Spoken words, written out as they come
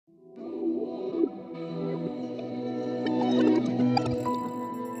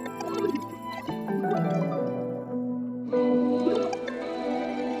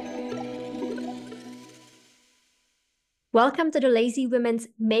Welcome to the Lazy Women's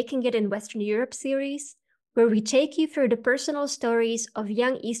Making It in Western Europe series, where we take you through the personal stories of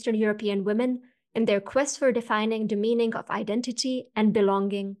young Eastern European women in their quest for defining the meaning of identity and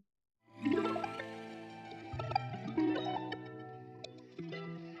belonging.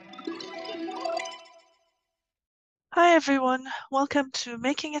 Hi everyone, welcome to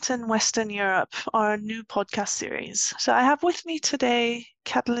Making It in Western Europe, our new podcast series. So I have with me today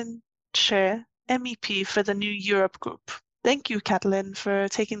Katalin Cseh, MEP for the New Europe Group. Thank you, Katalin, for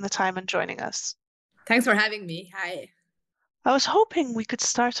taking the time and joining us. Thanks for having me. Hi. I was hoping we could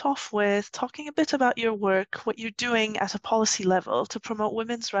start off with talking a bit about your work, what you're doing at a policy level to promote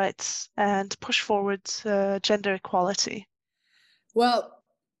women's rights and push forward gender equality. Well,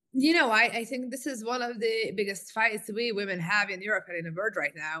 I think this is one of the biggest fights we women have in Europe and in the world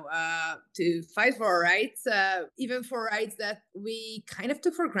right now, to fight for our rights, even for rights that we kind of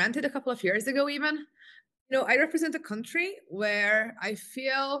took for granted a couple of years ago even. I represent a country where I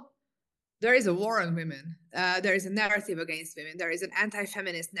feel there is a war on women. There is a narrative against women. There is an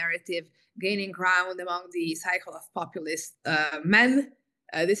anti-feminist narrative gaining ground among the cycle of populist men.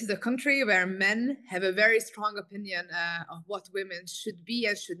 This is a country where men have a very strong opinion of what women should be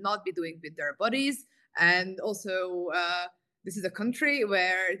and should not be doing with their bodies. And also, this is a country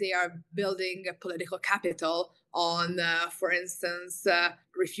where they are building a political capital on, for instance,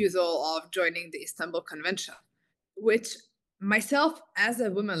 refusal of joining the Istanbul Convention, which myself as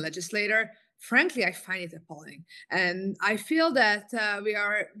a woman legislator, frankly, I find it appalling. And I feel that we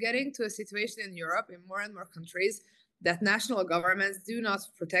are getting to a situation in Europe, in more and more countries, that national governments do not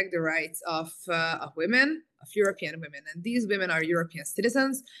protect the rights of women, of European women. And these women are European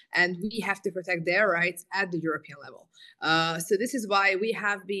citizens, and we have to protect their rights at the European level. So this is why we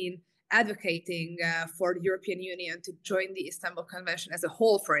have been advocating for the European Union to join the Istanbul Convention as a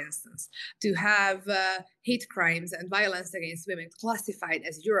whole, for instance, to have hate crimes and violence against women classified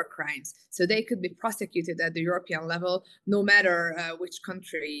as Eurocrimes, so they could be prosecuted at the European level, no matter which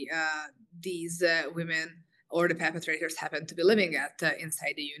country these women or the perpetrators happen to be living at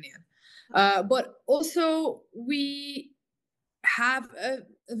inside the Union. But also, we have a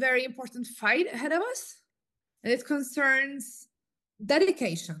very important fight ahead of us, and it concerns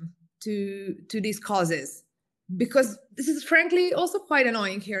dedication to these causes. Because this is frankly also quite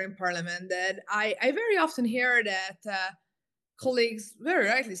annoying here in Parliament, that I very often hear that colleagues very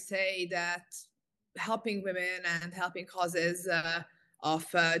rightly say that helping women and helping causes of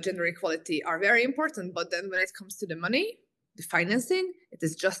gender equality are very important, but then when it comes to the money, the financing, it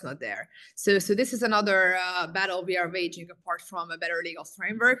is just not there. So this is another battle we are waging. Apart from a better legal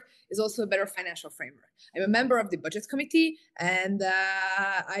framework, is also a better financial framework. I'm a member of the Budget Committee, and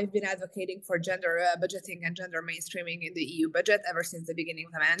I've been advocating for gender budgeting and gender mainstreaming in the EU budget ever since the beginning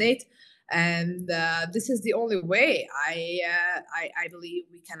of the mandate. And this is the only way I believe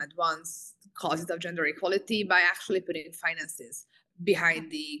we can advance causes of gender equality, by actually putting finances behind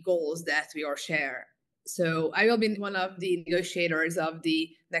the goals that we all share. So I will be one of the negotiators of the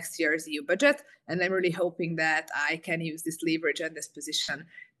next year's EU budget, and I'm really hoping that I can use this leverage and this position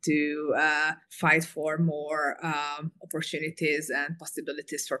to fight for more opportunities and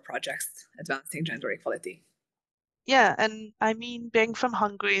possibilities for projects advancing gender equality. Yeah, and I mean, being from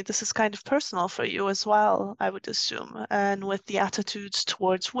Hungary, this is kind of personal for you as well, I would assume. And with the attitudes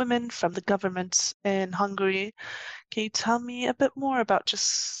towards women from the government in Hungary, can you tell me a bit more about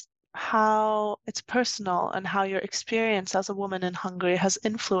just how it's personal and how your experience as a woman in Hungary has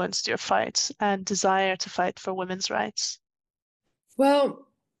influenced your fight and desire to fight for women's rights? Well,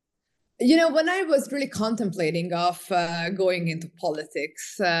 when I was really contemplating of going into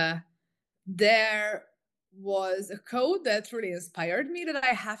politics, there was a quote that really inspired me, that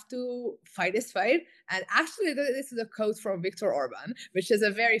I have to fight this fight. And actually, this is a quote from Viktor Orban, which is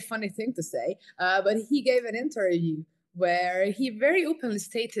a very funny thing to say. But he gave an interview where he very openly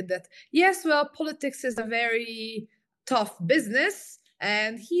stated that, yes, well, politics is a very tough business.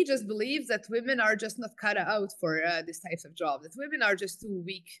 And he just believes that women are just not cut out for this type of job, that women are just too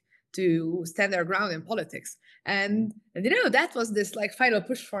weak to stand their ground in politics. And that was this like final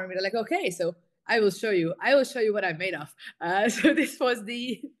push for me. They're like, okay, so I will show you what I'm made of. So this was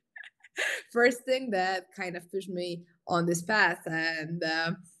the first thing that kind of pushed me on this path. And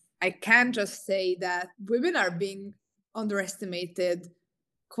I can just say that women are being underestimated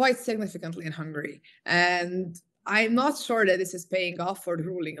quite significantly in Hungary. And I'm not sure that this is paying off for the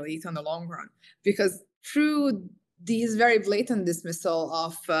ruling elite on the long run, because through these very blatant dismissal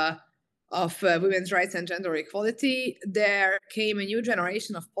of women's rights and gender equality, there came a new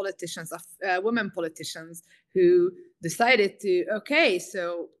generation of politicians, of women politicians, who decided to, okay,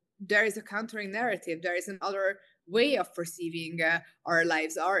 so there is a countering narrative, there is another way of perceiving our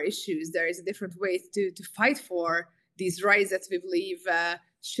lives, our issues. There is a different way to fight for these rights that we believe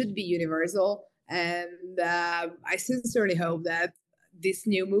should be universal. And I sincerely hope that this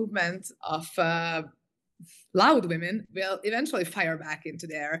new movement of loud women will eventually fire back into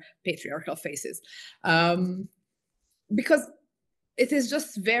their patriarchal faces. Because it is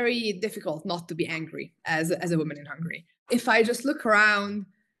just very difficult not to be angry as a woman in Hungary. If I just look around,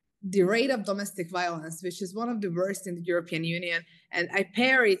 the rate of domestic violence, which is one of the worst in the European Union, and I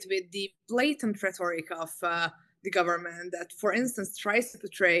pair it with the blatant rhetoric of the government that, for instance, tries to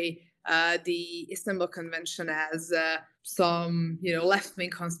portray the Istanbul Convention as some, left-wing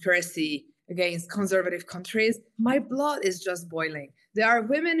conspiracy against conservative countries, my blood is just boiling. There are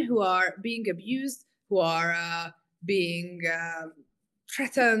women who are being abused, who are being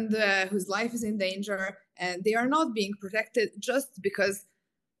threatened, whose life is in danger, and they are not being protected just because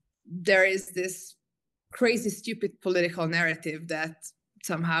there is this crazy, stupid political narrative that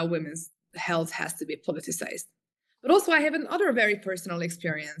somehow women's health has to be politicized. But also, I have another very personal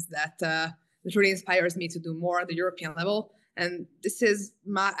experience that really inspires me to do more on the European level. And this is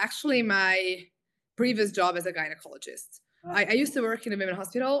actually my previous job as a gynecologist. I used to work in a women's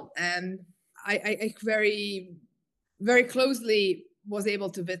hospital, and I very, very closely was able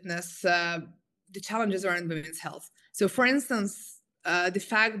to witness the challenges around women's health. So, for instance, the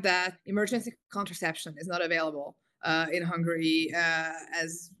fact that emergency contraception is not available in Hungary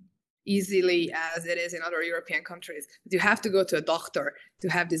as easily as it is in other European countries. You have to go to a doctor to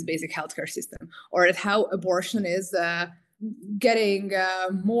have this basic healthcare system, or at how abortion is getting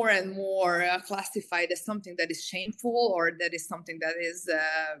more and more classified as something that is shameful, or that is something that is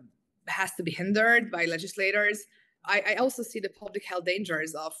has to be hindered by legislators. I also see the public health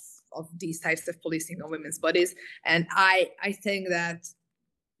dangers of these types of policing of women's bodies. And I think that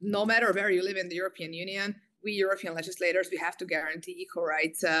no matter where you live in the European Union, we European legislators, we have to guarantee equal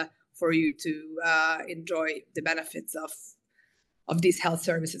rights for you to enjoy the benefits of these health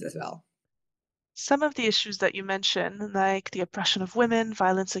services as well. Some of the issues that you mentioned, like the oppression of women,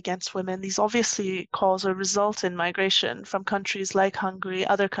 violence against women, these obviously cause or result in migration from countries like Hungary,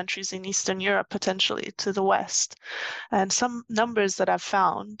 other countries in Eastern Europe, potentially to the West. And some numbers that I've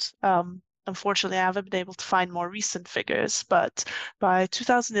found, unfortunately, I haven't been able to find more recent figures, but by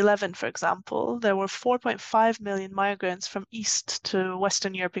 2011, for example, there were 4.5 million migrants from East to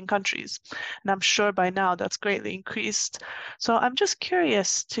Western European countries. And I'm sure by now that's greatly increased. So I'm just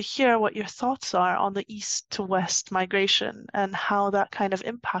curious to hear what your thoughts are on the East to West migration and how that kind of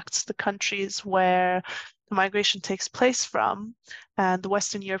impacts the countries where the migration takes place from and the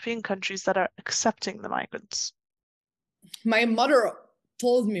Western European countries that are accepting the migrants. My mother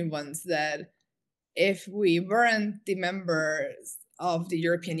told me once that if we weren't the members of the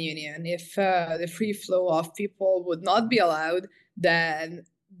European Union, if the free flow of people would not be allowed, then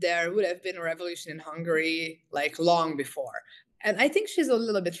there would have been a revolution in Hungary like long before. And I think she's a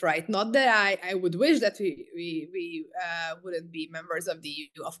little bit right. Not that I would wish that we wouldn't be members of the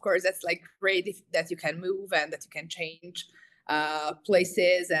EU. Of course, that's like great that you can move and that you can change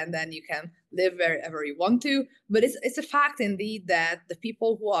places and then you can live wherever you want to. But it's a fact indeed that the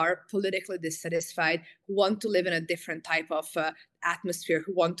people who are politically dissatisfied, who want to live in a different type of atmosphere,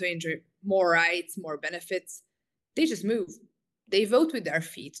 who want to enjoy more rights, more benefits, they just move. They vote with their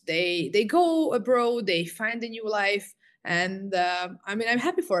feet. They go abroad, they find a new life. And I mean, I'm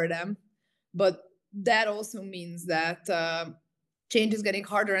happy for them. But that also means that change is getting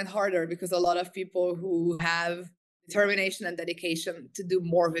harder and harder because a lot of people who have determination and dedication to do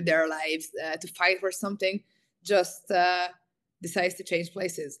more with their lives, to fight for something, just decides to change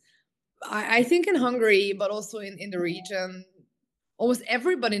places. I think in Hungary, but also in the region, almost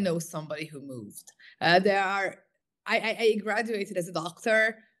everybody knows somebody who moved. I graduated as a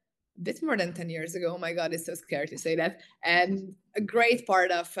doctor a bit more than 10 years ago. Oh my God, it's so scary to say that. And a great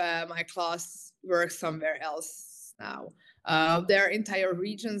part of my class works somewhere else now. There are entire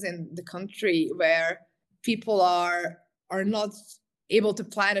regions in the country where people are not able to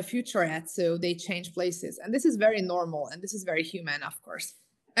plan a future yet, so they change places. And this is very normal, and this is very human, of course.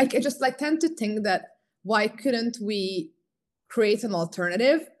 I just tend to think that why couldn't we create an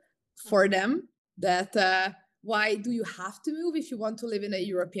alternative for them? That why do you have to move if you want to live in a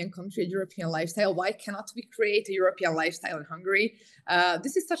European country, a European lifestyle? Why cannot we create a European lifestyle in Hungary?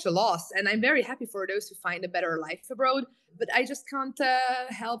 This is such a loss, and I'm very happy for those who find a better life abroad, but I just can't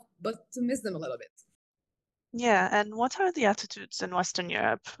help but to miss them a little bit. Yeah, and what are the attitudes in Western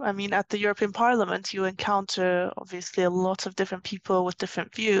Europe? I mean, at the European Parliament, you encounter obviously a lot of different people with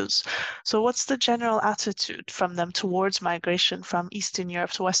different views. So what's the general attitude from them towards migration from Eastern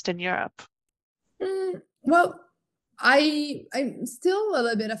Europe to Western Europe? Well, I'm still a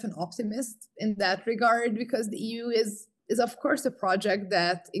little bit of an optimist in that regard, because the EU is of course a project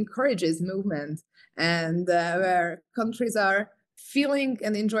that encourages movement, and where countries are feeling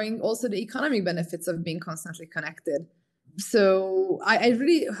and enjoying also the economic benefits of being constantly connected. So I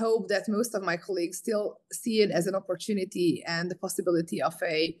really hope that most of my colleagues still see it as an opportunity and the possibility of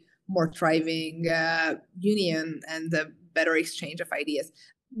a more thriving union and a better exchange of ideas.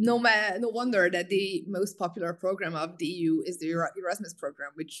 No wonder that the most popular program of the EU is the Erasmus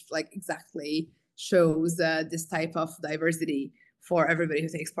program, which like exactly shows this type of diversity for everybody who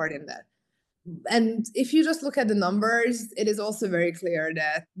takes part in that. And if you just look at the numbers, it is also very clear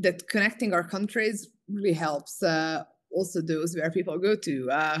that connecting our countries really helps also those where people go to.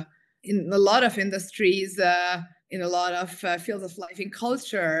 In a lot of industries, in a lot of fields of life, in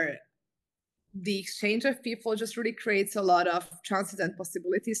culture, the exchange of people just really creates a lot of chances and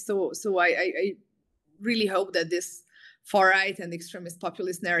possibilities. So I really hope that this far right and extremist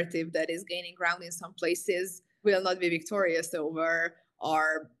populist narrative that is gaining ground in some places will not be victorious over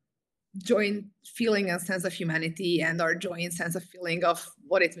our joint feeling and sense of humanity and our joint sense of feeling of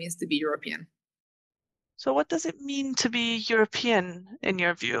what it means to be European. So what does it mean to be European in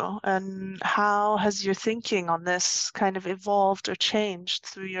your view? And how has your thinking on this kind of evolved or changed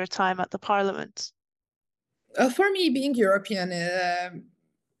through your time at the Parliament? For me, being European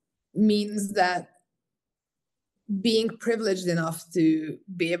means that being privileged enough to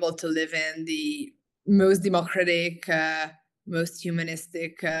be able to live in the most democratic, most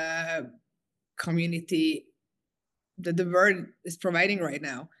humanistic community that the world is providing right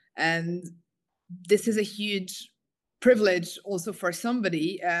now. And this is a huge privilege also for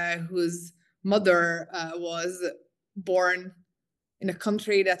somebody whose mother was born in a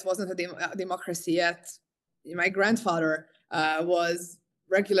country that wasn't a democracy yet. My grandfather was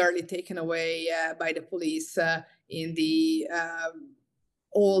regularly taken away by the police in the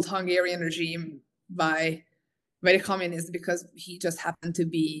old Hungarian regime by the communists because he just happened to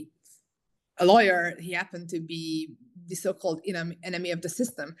be a lawyer. He happened to be the so-called enemy of the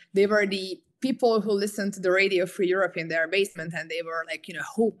system. They were the people who listened to the Radio Free Europe in their basement, and they were like,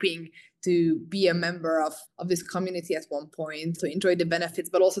 hoping to be a member of this community at one point, to enjoy the benefits,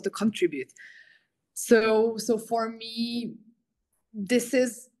 but also to contribute. So for me, this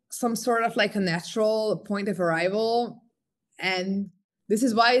is some sort of like a natural point of arrival. And this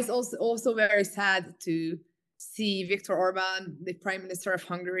is why it's also very sad to see Viktor Orban, the Prime Minister of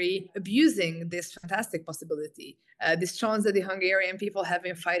Hungary, abusing this fantastic possibility, this chance that the Hungarian people have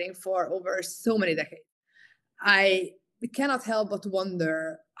been fighting for over so many decades. I cannot help but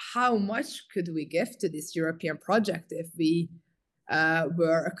wonder how much could we give to this European project if we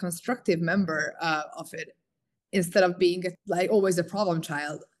were a constructive member of it, instead of being like always a problem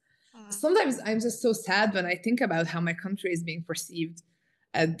child. Sometimes I'm just so sad when I think about how my country is being perceived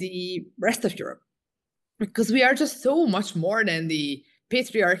at the rest of Europe, because we are just so much more than the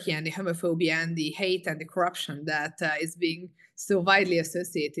patriarchy and the homophobia and the hate and the corruption that is being so widely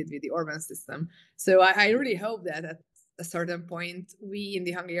associated with the Orban system. So I really hope that at a certain point, we in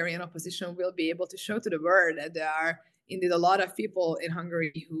the Hungarian opposition will be able to show to the world that there are indeed a lot of people in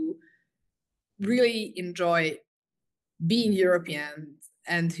Hungary who really enjoy being European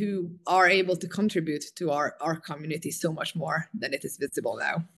and who are able to contribute to our community so much more than it is visible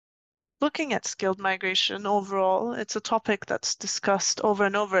now. Looking at skilled migration overall, it's a topic that's discussed over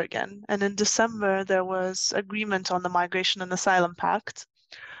and over again. And in December, there was agreement on the Migration and Asylum Pact.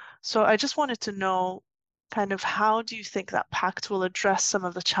 So I just wanted to know kind of how do you think that pact will address some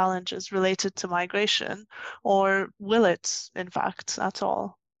of the challenges related to migration, or will it, in fact, at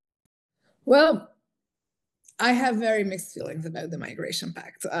all? Well, I have very mixed feelings about the Migration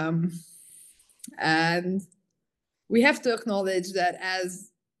Pact. And we have to acknowledge that as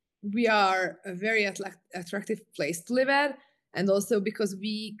we are a very attractive place to live at, and also because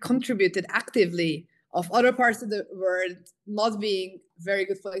we contributed actively of other parts of the world not being very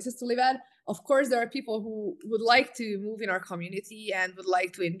good places to live at. Of course, there are people who would like to move in our community and would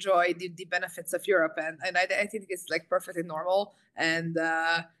like to enjoy the benefits of Europe, and I think it's like perfectly normal and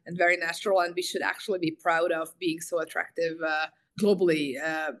very natural, and we should actually be proud of being so attractive globally.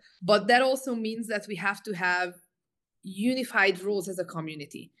 But that also means that we have to have unified rules as a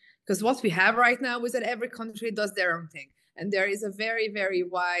community, because what we have right now is that every country does their own thing, and there is a very, very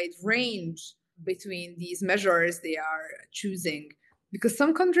wide range between these measures they are choosing, because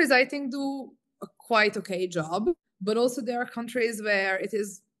some countries I think do a quite okay job, but also there are countries where it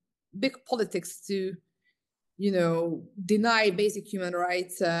is big politics to deny basic human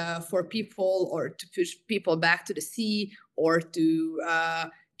rights for people, or to push people back to the sea, or to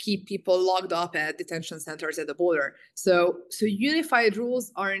keep people locked up at detention centers at the border. So unified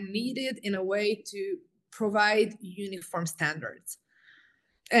rules are needed in a way to provide uniform standards.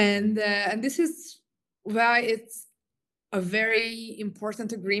 And this is why it's a very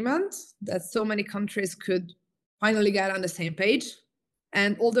important agreement that so many countries could finally get on the same page.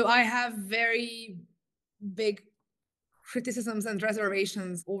 And although I have very big criticisms and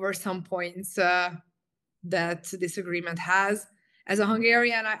reservations over some points that this agreement has, as a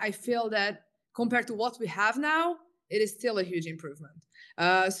Hungarian, I feel that compared to what we have now, it is still a huge improvement.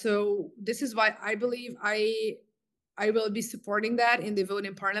 So this is why I believe I will be supporting that in the vote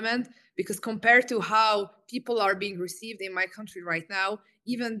in parliament, because compared to how people are being received in my country right now,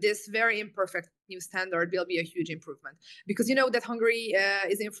 even this very imperfect new standard will be a huge improvement. Because you know that Hungary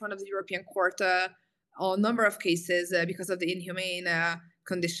is in front of the European Court on a number of cases because of the inhumane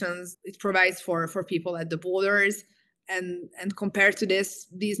conditions it provides for people at the borders. And compared to this,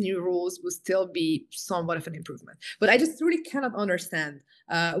 these new rules will still be somewhat of an improvement. But I just really cannot understand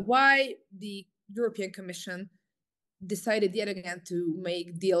why the European Commission decided yet again to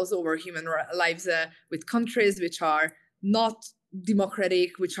make deals over human lives with countries which are not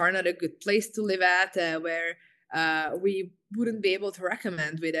democratic, which are not a good place to live at, where we wouldn't be able to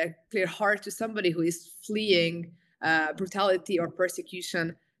recommend with a clear heart to somebody who is fleeing brutality or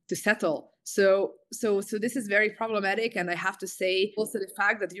persecution to settle. So this is very problematic, and I have to say also the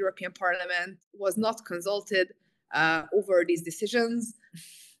fact that the European Parliament was not consulted over these decisions.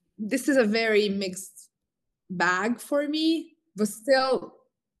 This is a very mixed bag for me, but still,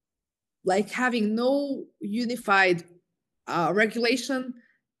 like, having no unified regulation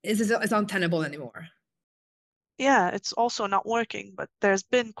is untenable anymore. Yeah, it's also not working, but there's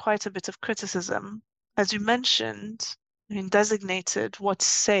been quite a bit of criticism. As you mentioned, designated what's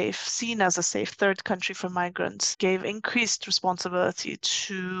safe, seen as a safe third country for migrants, gave increased responsibility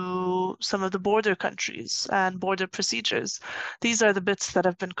to some of the border countries and border procedures. These are the bits that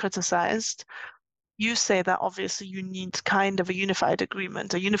have been criticized. You say that obviously you need kind of a unified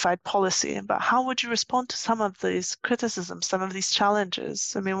agreement, a unified policy, but how would you respond to some of these criticisms, some of these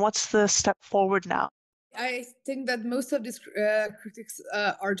challenges? I mean, what's the step forward now? I think that most of these critics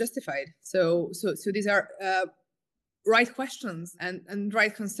are justified. So these are right questions and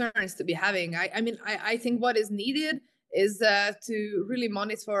right concerns to be having. I think what is needed is to really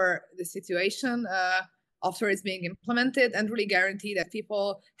monitor the situation after it's being implemented and really guarantee that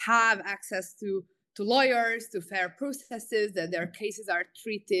people have access to lawyers, to fair processes, that their cases are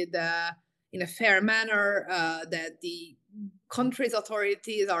treated in a fair manner, that the country's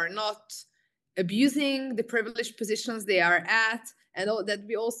authorities are not abusing the privileged positions they are at, and that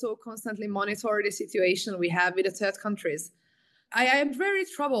we also constantly monitor the situation we have with the third countries. I am very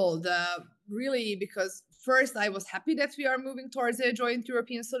troubled, really, because first I was happy that we are moving towards a joint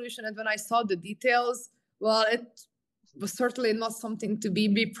European solution, and when I saw the details, well, it was certainly not something to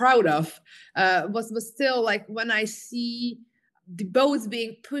be proud of. But still, like, when I see the boats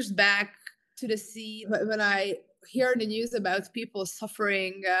being pushed back to the sea, when I hear the news about people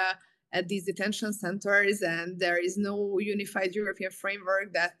suffering at these detention centers, and there is no unified European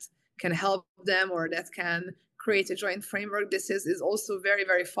framework that can help them or that can create a joint framework, this is also very,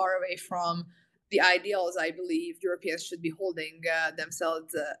 very far away from the ideals I believe Europeans should be holding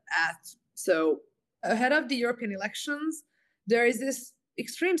themselves at. So ahead of the European elections, there is this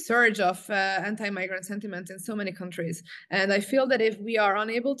extreme surge of anti-migrant sentiment in so many countries, and I feel that if we are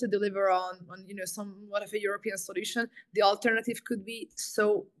unable to deliver on somewhat of a European solution, the alternative could be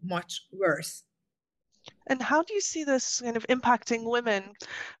so much worse. And how do you see this kind of impacting women?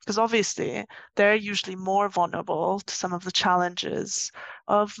 Because obviously they're usually more vulnerable to some of the challenges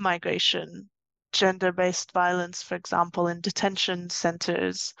of migration, gender-based violence, for example, in detention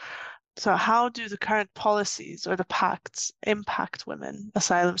centers. So how do the current policies or the pacts impact women,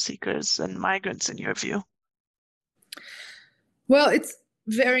 asylum seekers, and migrants in your view? Well, it's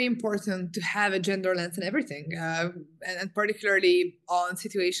very important to have a gender lens in everything, and particularly on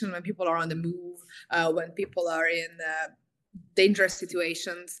situations when people are on the move, when people are in dangerous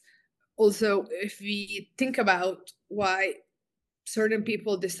situations. Also, if we think about why certain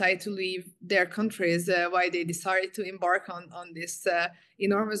people decide to leave their countries, why they decide to embark on this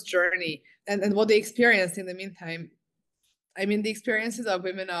enormous journey, and what they experience in the meantime. I mean, the experiences of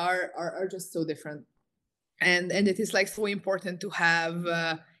women are just so different. And it is like so important to have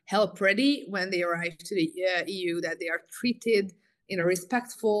help ready when they arrive to the EU, that they are treated in a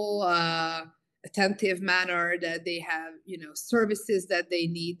respectful, attentive manner, that they have services that they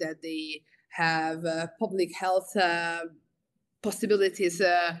need, that they have public health possibilities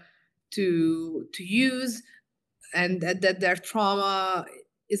to use, and that their trauma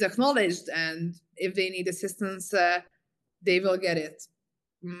is acknowledged, and if they need assistance, they will get it.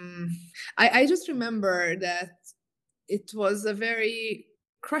 I just remember that it was a very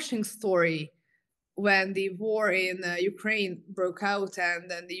crushing story when the war in Ukraine broke out,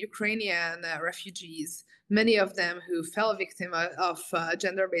 and then the Ukrainian refugees, many of them who fell victim of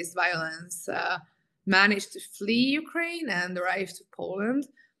gender-based violence, managed to flee Ukraine and arrive to Poland.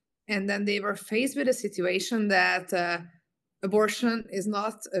 And then they were faced with a situation that abortion is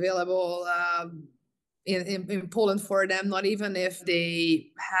not available in Poland for them, not even if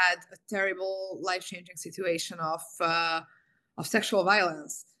they had a terrible, life-changing situation of sexual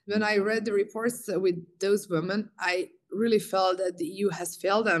violence. When I read the reports with those women, I really felt that the EU has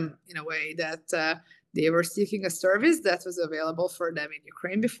failed them in a way, that they were seeking a service that was available for them in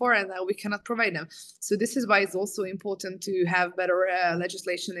Ukraine before, and now we cannot provide them. So this is why it's also important to have better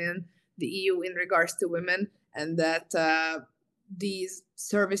legislation in the EU in regards to women, and that these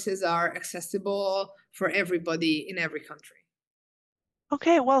services are accessible for everybody in every country.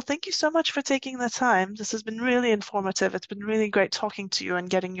 Okay, well, thank you so much for taking the time. This has been really informative. It's been really great talking to you and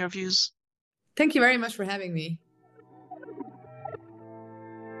getting your views. Thank you very much for having me.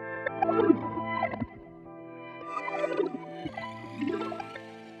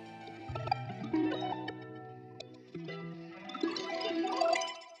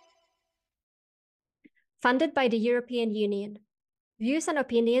 Funded by the European Union. Views and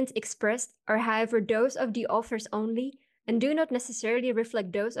opinions expressed are, however, those of the authors only and do not necessarily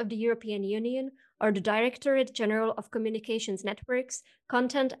reflect those of the European Union or the Directorate General of Communications Networks,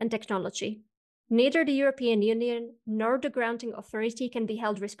 Content and Technology. Neither the European Union nor the granting authority can be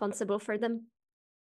held responsible for them.